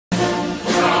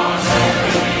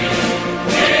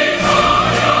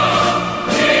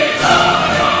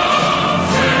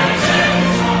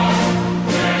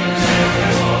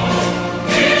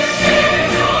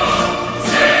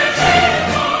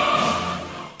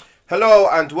Hello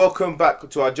and welcome back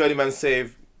to our Journeyman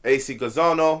save, AC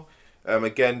Gozzano.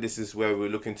 Again, this is where we're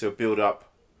looking to build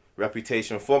up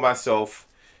reputation for myself.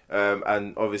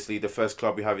 And obviously the first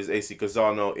club we have is AC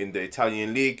Gozzano in the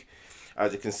Italian league.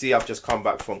 As you can see, I've just come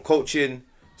back from coaching.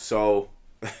 So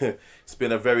it's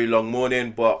been a very long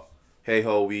morning, but hey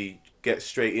ho, we get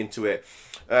straight into it.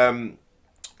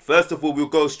 First of all, we'll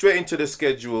go straight into the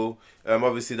schedule.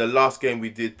 Obviously the last game we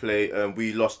did play,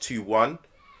 we lost 2-1.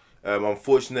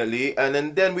 Unfortunately,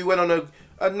 and then we went on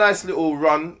a nice little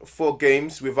run, 4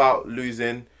 games without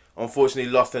losing.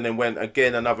 Unfortunately lost, and then went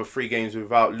again another 3 games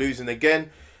without losing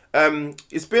again.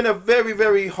 It's been a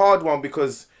very hard one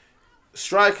because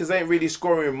strikers ain't really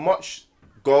scoring much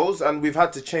goals, and we've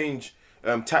had to change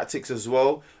tactics as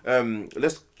well.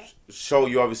 Let's show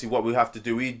you obviously what we have to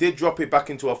do. We did drop it back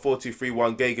into a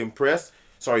 4-2-3-1 Gegenpress,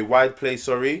 wide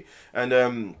play,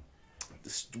 and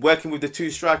working with the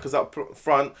 2 strikers up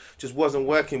front just wasn't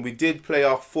working. We did play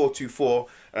our 4-2-4,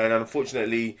 and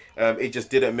unfortunately it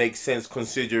just didn't make sense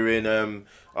considering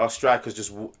our strikers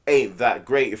just ain't that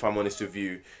great, if I'm honest with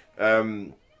you.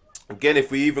 Again, if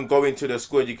we even go into the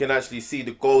squad, you can actually see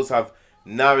the goals have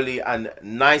narrowly and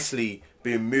nicely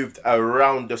been moved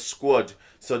around the squad,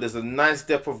 so there's a nice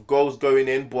depth of goals going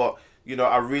in. But you know,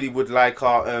 I really would like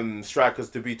our strikers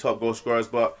to be top goal scorers,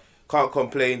 but can't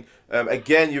complain.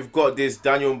 Again, you've got this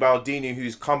Daniel Maldini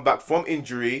who's come back from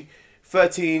injury.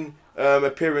 13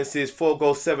 appearances, 4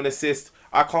 goals, 7 assists.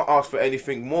 I can't ask for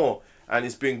anything more, and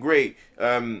it's been great.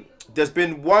 There's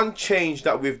been one change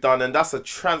that we've done, and that's a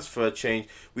transfer change.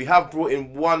 We have brought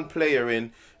in one player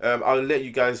in. I'll let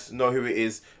you guys know who it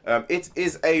is. It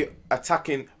is a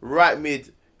attacking right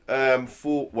mid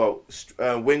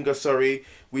winger. Sorry,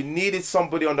 we needed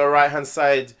somebody on the right hand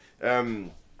side.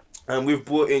 And we've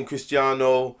brought in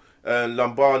Cristiano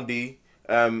Lombardi,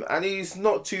 and he's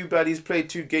not too bad. He's played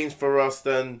 2 games for us,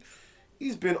 and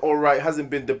he's been alright. Hasn't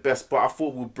been the best, but I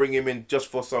thought we'd bring him in just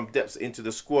for some depth into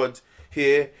the squad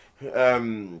here.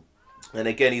 And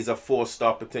again, he's a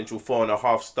 4-star, potential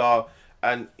 4.5 star,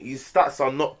 and his stats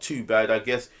are not too bad, I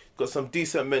guess. Got some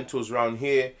decent mentals around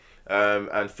here,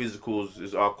 and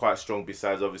physicals are quite strong,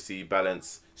 besides obviously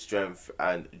balance, strength,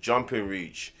 and jumping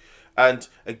reach. And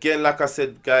again, like I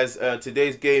said, guys,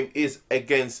 today's game is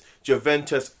against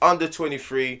Juventus under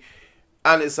 23,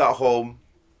 and it's at home.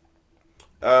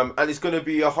 And it's going to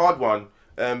be a hard one.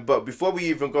 But before we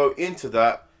even go into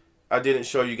that, I didn't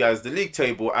show you guys the league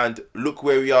table, and look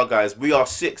where we are, guys. We are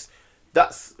 6th.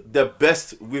 That's the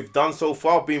best we've done so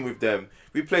far being with them.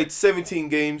 We played 17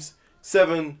 games,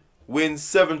 7 wins,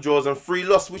 7 draws, and 3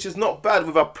 losses, which is not bad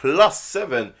with a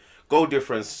 +7 goal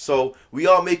difference. So we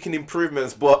are making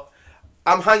improvements, but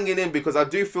I'm hanging in because I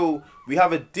do feel we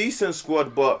have a decent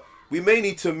squad, but we may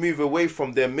need to move away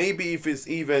from them. Maybe if it's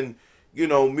even, you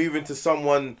know, moving to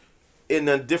someone in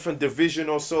a different division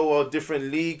or so, or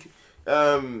different league.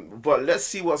 But let's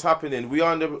see what's happening. We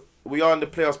are in the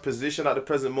playoffs position at the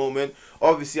present moment.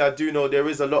 Obviously, I do know there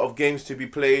is a lot of games to be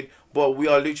played, but we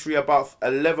are literally about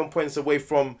 11 points away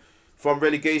from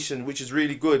relegation, which is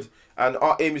really good. And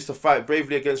our aim is to fight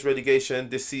bravely against relegation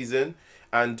this season,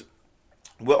 and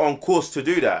we're on course to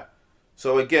do that.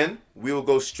 So again, we will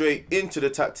go straight into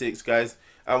the tactics, guys,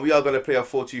 and we are going to play a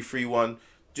 4-2-3-1.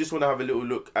 Just want to have a little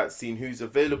look at seeing who's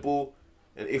available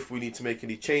and if we need to make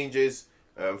any changes.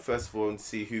 First of all, and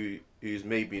see who's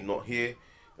maybe not here.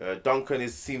 Duncan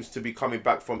seems to be coming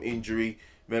back from injury.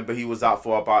 Remember, he was out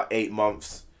for about 8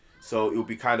 months, so it would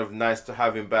be kind of nice to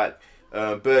have him back.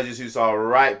 Burgess, who's our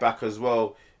right back as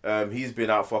well, he's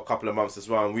been out for a couple of months as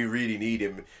well, and we really need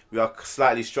him. We are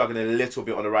slightly struggling a little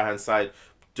bit on the right hand side,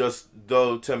 just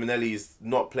though Terminelli is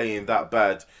not playing that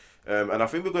bad. And I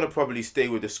think we're going to probably stay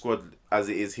with the squad as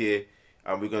it is here,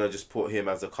 and we're going to just put him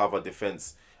as a cover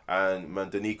defence, and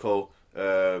Mandanico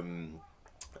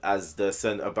as the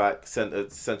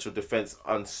central defence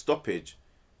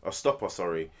stopper.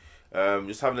 Sorry.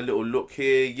 Just having a little look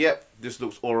here. Yep, this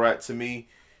looks alright to me.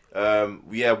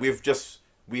 Yeah, we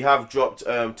have dropped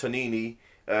Tonini,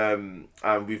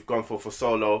 and we've gone for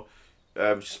Solo,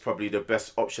 which is probably the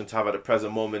best option to have at the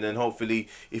present moment. And hopefully,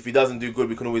 if he doesn't do good,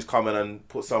 we can always come in and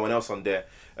put someone else on there.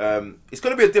 It's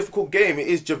going to be a difficult game. It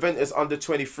is Juventus under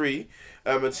 23,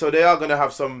 and so they are going to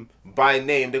have some, by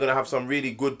name, they're going to have some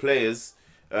really good players.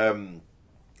 But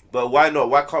why not?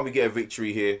 Why can't we get a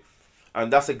victory here?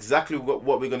 And that's exactly what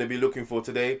we're going to be looking for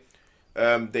today.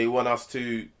 They want us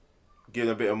to give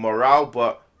them a bit of morale,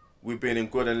 but we've been in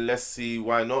good, and let's see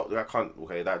why not.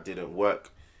 Okay, that didn't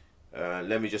work.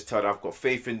 Let me just tell them I've got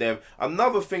faith in them.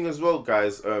 Another thing as well,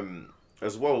 guys,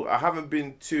 I haven't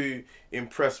been too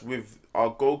impressed with our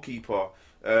goalkeeper.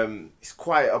 He's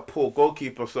quite a poor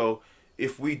goalkeeper, so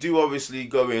if we do obviously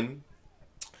go in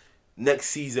next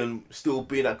season, still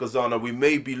being at Gozzano, we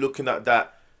may be looking at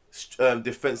that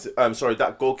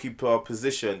that goalkeeper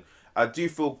position. I do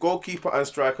feel goalkeeper and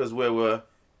strikers where we're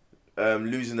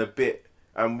losing a bit,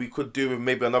 and we could do with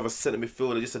maybe another centre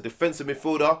midfielder, just a defensive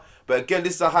midfielder. But again,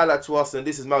 this is a highlight to us, and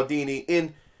this is Maldini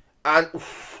in, and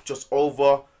just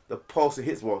over the post. It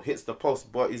hits the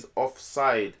post, but is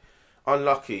offside.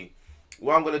 Unlucky.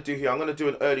 What I'm going to do here, I'm going to do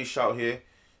an early shout here.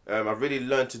 I've really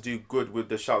learned to do good with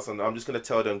the shouts, and I'm just going to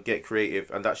tell them get creative,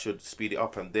 and that should speed it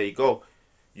up. And there you go.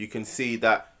 You can see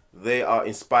that they are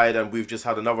inspired, and we've just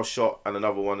had another shot and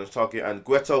another one on target. And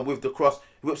Gueto with the cross,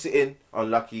 whips it in.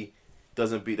 Unlucky.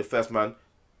 Doesn't beat the first man.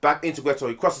 Back into Gueto.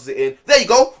 He crosses it in. There you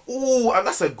go. Ooh, and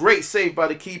that's a great save by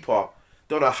the keeper.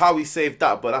 Don't know how he saved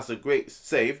that, but that's a great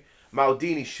save.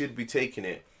 Maldini should be taking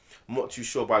it. I'm not too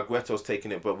sure why Gueto's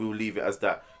taking it, but we'll leave it as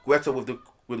that. Gueto with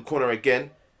the corner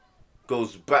again.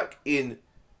 Goes back in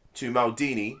to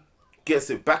Maldini. Gets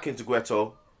it back into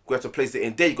Gueto. Gueto plays it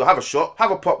in. There you go. Have a shot.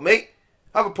 Have a pop, mate.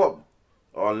 Have a pop.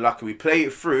 Oh, unlucky. We play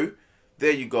it through.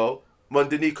 There you go.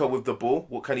 Mondanico with the ball.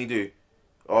 What can he do?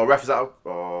 Oh, ref is out.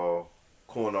 Oh,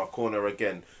 corner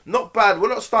again. Not bad. We're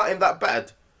not starting that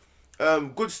bad.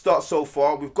 Good start so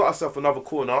far. We've got ourselves another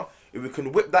corner. If we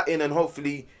can whip that in and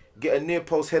hopefully get a near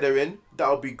post header in,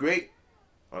 that'll be great.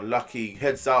 Unlucky.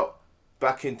 Heads out.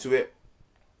 Back into it.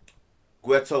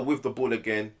 Gueto with the ball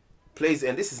again. Plays it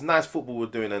in. This is nice football we're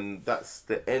doing, and that's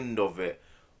the end of it.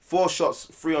 4 shots,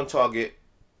 3 on target.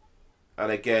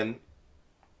 And again,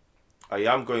 I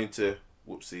am going to...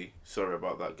 Whoopsie. Sorry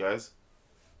about that, guys.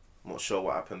 I'm not sure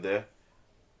what happened there.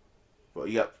 But,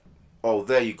 yep. Oh,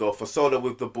 there you go. Fasolo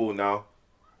with the ball now.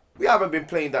 We haven't been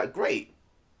playing that great.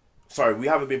 Sorry, we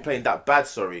haven't been playing that bad,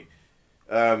 sorry.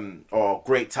 Oh,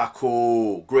 great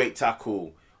tackle. Great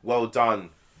tackle. Well done.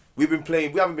 We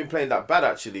haven't been playing that bad,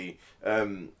 actually.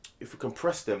 If we can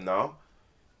press them now.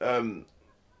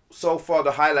 So far,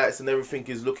 the highlights and everything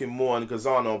is looking more on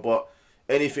Gozzano, but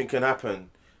anything can happen.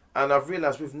 And I've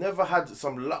realised we've never had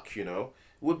some luck, you know.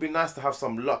 It would be nice to have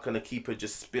some luck and a keeper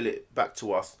just spill it back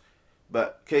to us.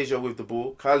 But Kejo with the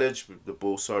ball. College with the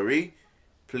ball, sorry.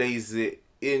 Plays it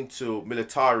into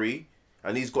Militari.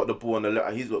 And he's got the ball on the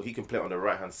left. He can play it on the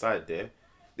right-hand side there.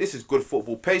 This is good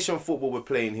football. Patient football we're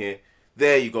playing here.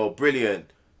 There you go.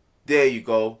 Brilliant. There you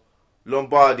go.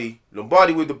 Lombardi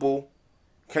with the ball.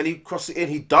 Can he cross it in?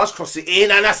 He does cross it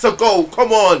in, and that's a goal.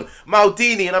 Come on.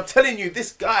 Maldini. And I'm telling you,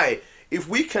 this guy, if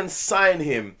we can sign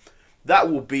him, that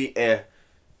will be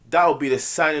the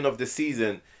signing of the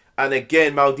season. And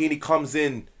again, Maldini comes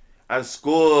in and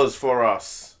scores for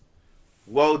us.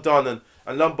 Well done.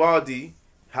 And Lombardi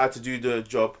had to do the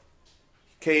job.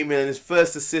 Came in and his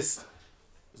first assist.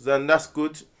 Then that's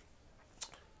good.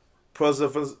 What's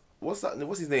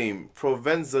his name?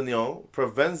 Provenzano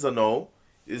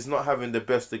is not having the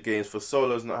best of games.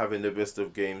 Fasolo's not having the best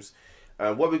of games.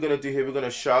 And what we're going to do here, we're going to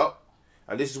shout.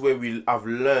 And this is where I've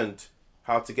learned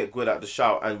how to get good at the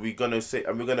shout. And we're going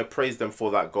to praise them for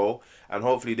that goal. And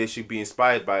hopefully they should be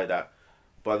inspired by that.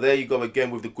 But there you go again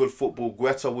with the good football.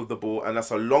 Gueto with the ball. And that's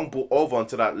a long ball over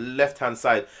onto that left-hand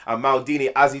side. And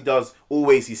Maldini, as he does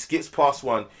always, he skips past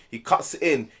one. He cuts it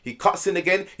in. He cuts in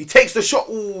again. He takes the shot.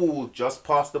 Ooh, just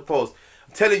past the post.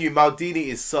 I'm telling you, Maldini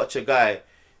is such a guy.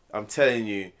 I'm telling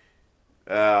you.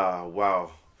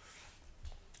 Wow.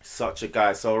 Such a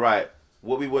guy. So, right.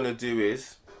 What we want to do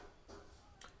is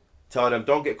tell them,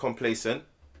 don't get complacent.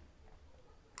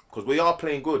 Because we are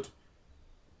playing good.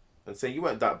 And say, you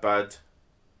weren't that bad.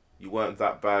 You weren't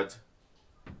that bad.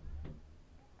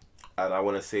 And I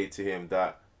want to say to him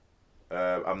that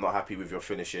I'm not happy with your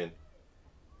finishing.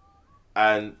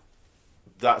 And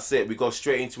that's it. We go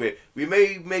straight into it. We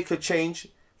may make a change.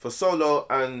 For Solo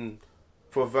and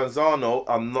Provenzano,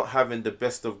 I'm not having the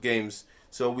best of games.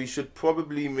 So we should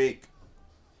probably make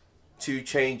 2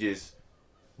 changes.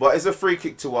 But it's a free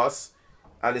kick to us.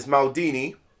 And it's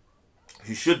Maldini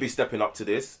who should be stepping up to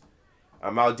this.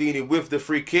 And Maldini with the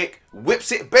free kick.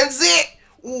 Whips it. Bends it.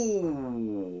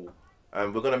 Ooh.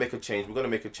 And we're going to make a change. We're going to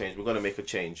make a change. We're going to make a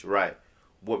change. Right.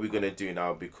 What we're going to do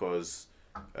now, because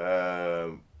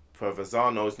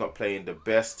Provenzano is not playing the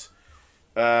best.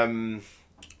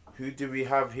 Who do we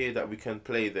have here that we can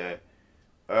play there?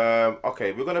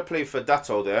 Okay, we're going to play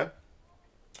Fedato there.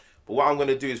 But what I'm going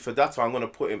to do is Fedato, I'm going to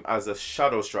put him as a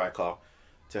shadow striker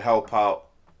to help out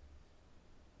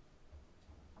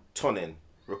Tonin.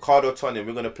 Ricardo Tonin.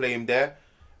 We're going to play him there.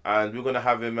 And we're going to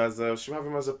have him as a... Should we have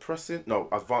him as a pressing? No,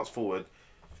 advance forward.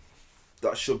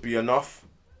 That should be enough.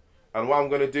 And what I'm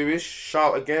going to do is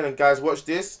shout again. And guys, watch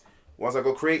this. Once I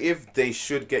go creative, they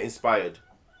should get inspired.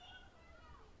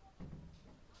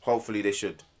 Hopefully they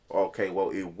should. Okay,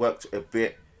 well, it worked a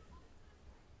bit.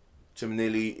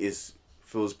 Timonelli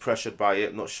feels pressured by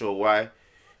it. Not sure why.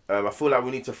 I feel like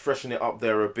we need to freshen it up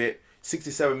there a bit.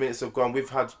 67 minutes have gone. We've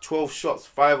had 12 shots,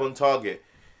 5 on target.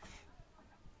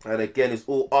 And again, it's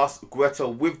all us.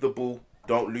 Guetta with the ball.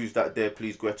 Don't lose that there,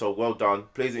 please, Guetta. Well done.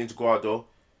 Plays it into Guardo.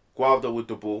 Guardo with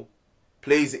the ball.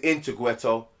 Plays it into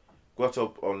Guetta.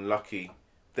 Guetta unlucky.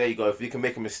 There you go. If you can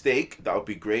make a mistake, that would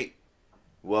be great.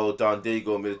 Well done. There you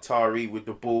go. Militari with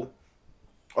the ball.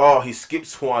 Oh, he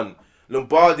skips one.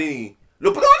 Lombardi.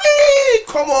 Lombardi!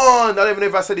 Come on! I don't even know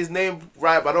if I said his name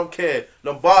right, but I don't care.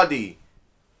 Lombardi.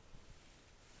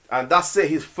 And that's it.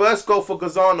 His first goal for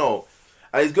Gozzano.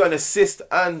 And he's got an assist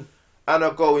and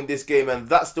a goal in this game. And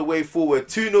that's the way forward.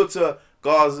 2-0 to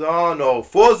Gozzano.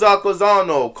 Forza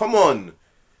Gozzano. Come on.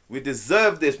 We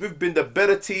deserve this. We've been the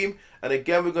better team. And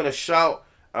again, we're going to shout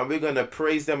and we're going to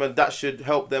praise them. And that should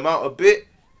help them out a bit.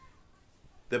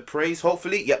 The praise,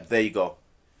 hopefully. Yep, there you go.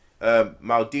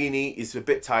 Maldini is a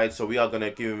bit tired, so we are going to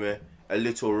give him a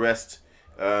little rest.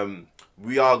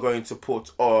 We are going to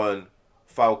put on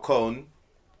Falcone.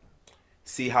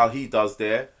 See how he does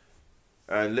there.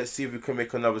 And let's see if we can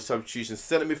make another substitution.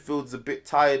 Centre midfield's a bit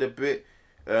tired a bit.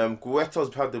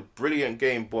 Guetta's had a brilliant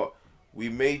game, but we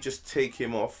may just take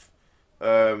him off.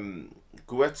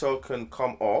 Guetta can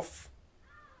come off.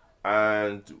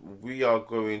 And we are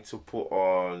going to put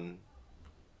on...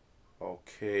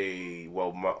 Okay,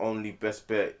 well, my only best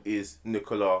bet is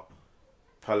Nicola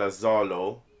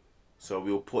Palazzolo. So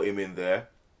we'll put him in there.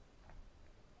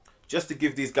 Just to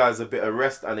give these guys a bit of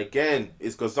rest. And again,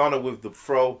 it's Gozzano with the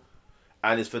throw.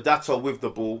 And it's Fedato with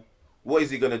the ball. What is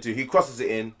he going to do? He crosses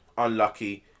it in.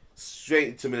 Unlucky.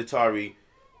 Straight to Militari.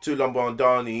 To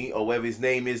Lombardani, or whatever his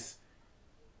name is.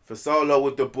 Fasolo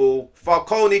with the ball.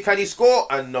 Falcone, can he score?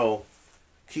 And no.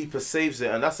 Keeper saves it.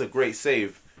 And that's a great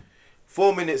save.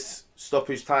 4 minutes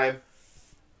stoppage time.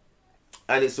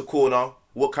 And it's a corner.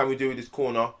 What can we do with this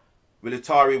corner?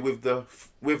 Militari with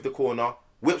the corner.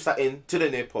 Whips that in to the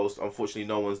near post. Unfortunately,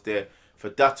 no one's there.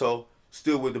 Fedato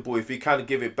still with the ball. If he can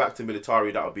give it back to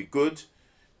Militari, that would be good.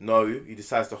 No, he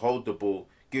decides to hold the ball.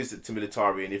 Gives it to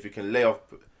Militari. And if he can lay off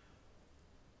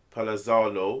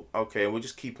Palazzolo. Okay, and we're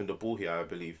just keeping the ball here, I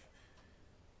believe.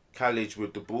 Kalic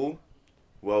with the ball.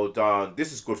 Well done.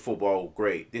 This is good football.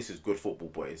 Great. This is good football,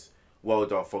 boys. Well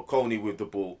done. Falcone with the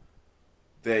ball.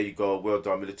 There you go. Well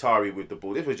done. Militari with the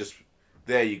ball. This was just...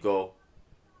 There you go.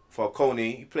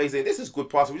 Falcone. He plays in. This is good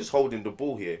pass. We're just holding the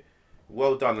ball here.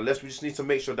 Well done. Unless we just need to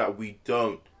make sure that we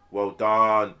don't. Well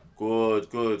done. Good,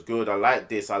 good, good. I like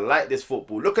this. I like this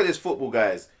football. Look at this football,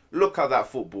 guys. Look at that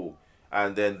football.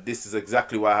 And then this is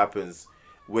exactly what happens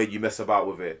when you mess about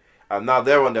with it. And now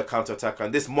they're on their counter-attack.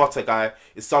 And this Mota guy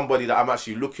is somebody that I'm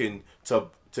actually looking to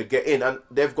get in. And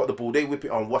they've got the ball. They whip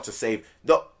it on. What a save.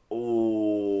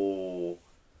 Oh,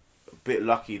 a bit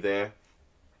lucky there.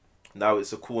 Now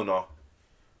it's a corner.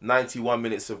 91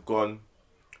 minutes have gone.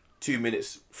 2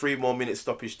 minutes. 3 more minutes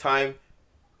stoppage time.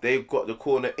 They've got the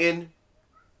corner in.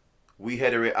 We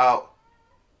header it out.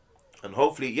 And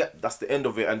hopefully, yep, that's the end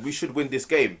of it. And we should win this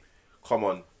game. Come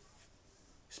on.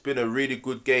 It's been a really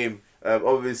good game.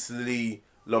 Obviously,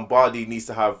 Lombardi needs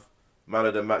to have man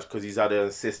of the match because he's had an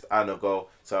assist and a goal.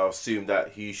 So I assume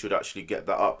that he should actually get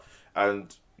that up.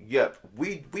 And, yep,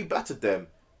 we battered them.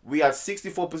 We had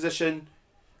 64 possession,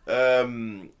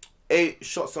 8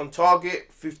 shots on target,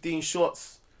 15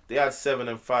 shots. They had 7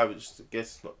 and 5, which I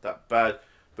guess not that bad.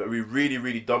 But we really,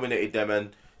 really dominated them.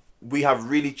 And we have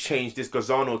really changed this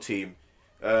Gozzano team.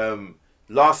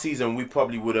 Last season, we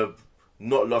probably would have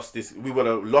not lost this. We would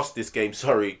have lost this game,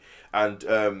 sorry. And,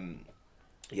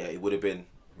 yeah, it would have been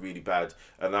really bad.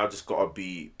 And I just got to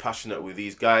be passionate with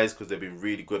these guys because they've been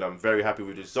really good. I'm very happy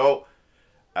with the result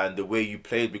and the way you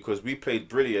played because we played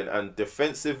brilliant. And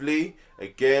defensively,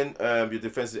 again, your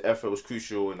defensive effort was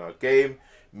crucial in our game.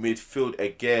 Midfield,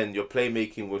 again, your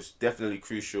playmaking was definitely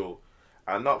crucial.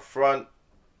 And up front,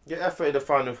 your effort in the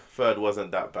final third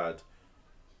wasn't that bad.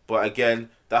 But again,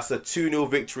 that's a 2-0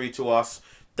 victory to us.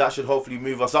 That should hopefully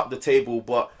move us up the table.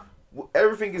 But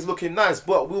everything is looking nice.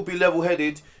 But we'll be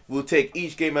level-headed. We'll take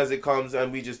each game as it comes.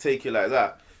 And we just take it like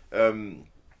that. And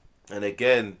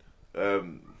again,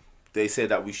 they say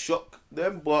that we shook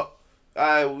them. But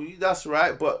that's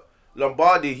right. But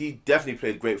Lombardi, he definitely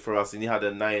played great for us. And he had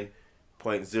a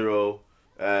 9.0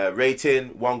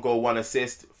 rating. 1 goal, 1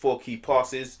 assist. 4 key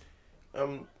passes.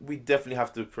 We definitely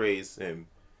have to praise him.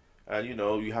 And, you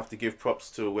know, you have to give props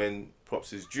to when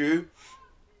props is due.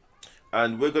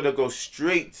 And we're going to go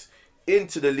straight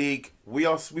into the league.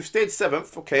 We've stayed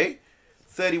 7th, okay.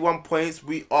 31 points.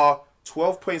 We are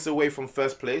 12 points away from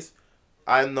first place.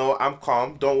 I know, I'm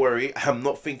calm. Don't worry. I'm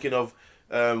not thinking of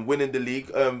winning the league.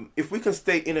 If we can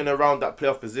stay in and around that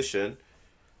playoff position,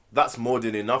 that's more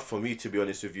than enough for me, to be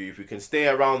honest with you. If we can stay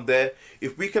around there,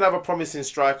 if we can have a promising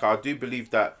striker, I do believe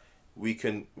that we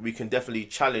can definitely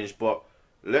challenge. But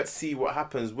let's see what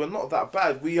happens. We're not that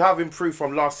bad. We have improved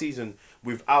from last season,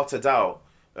 without a doubt.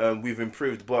 We've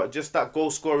improved, but just that goal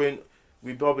scoring,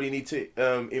 we probably need to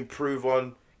improve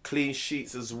on clean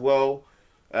sheets as well.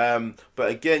 But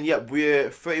again, yeah, we're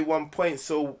 31 points,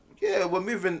 so yeah, we're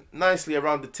moving nicely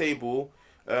around the table.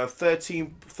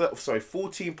 14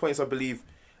 points, I believe,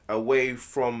 away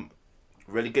from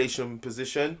relegation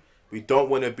position. We don't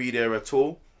want to be there at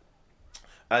all.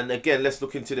 And again, let's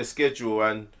look into the schedule.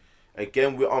 And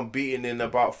again, we're unbeaten in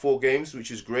about 4 games,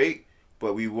 which is great.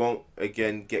 But we won't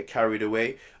again get carried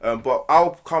away. But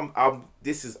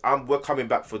we're coming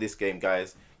back for this game,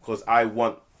 guys, because I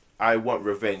want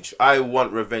revenge. I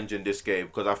want revenge in this game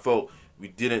because I felt we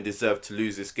didn't deserve to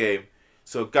lose this game.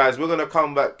 So guys, we're gonna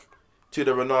come back to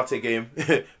the Renate game.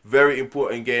 Very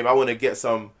important game. I want to get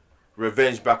some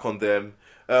revenge back on them.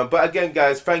 But again,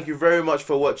 guys, thank you very much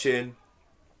for watching.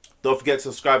 Don't forget to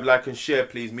subscribe, like, and share,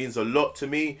 please. It means a lot to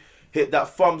me. Hit that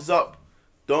thumbs up.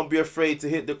 Don't be afraid to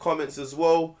hit the comments as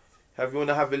well. If you want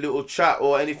to have a little chat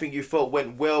or anything you felt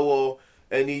went well, or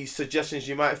any suggestions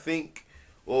you might think,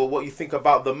 or what you think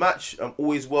about the match, I'm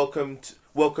always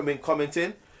welcoming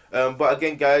commenting. But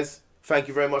again, guys, thank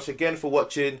you very much again for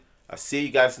watching. I'll see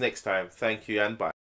you guys next time. Thank you and bye.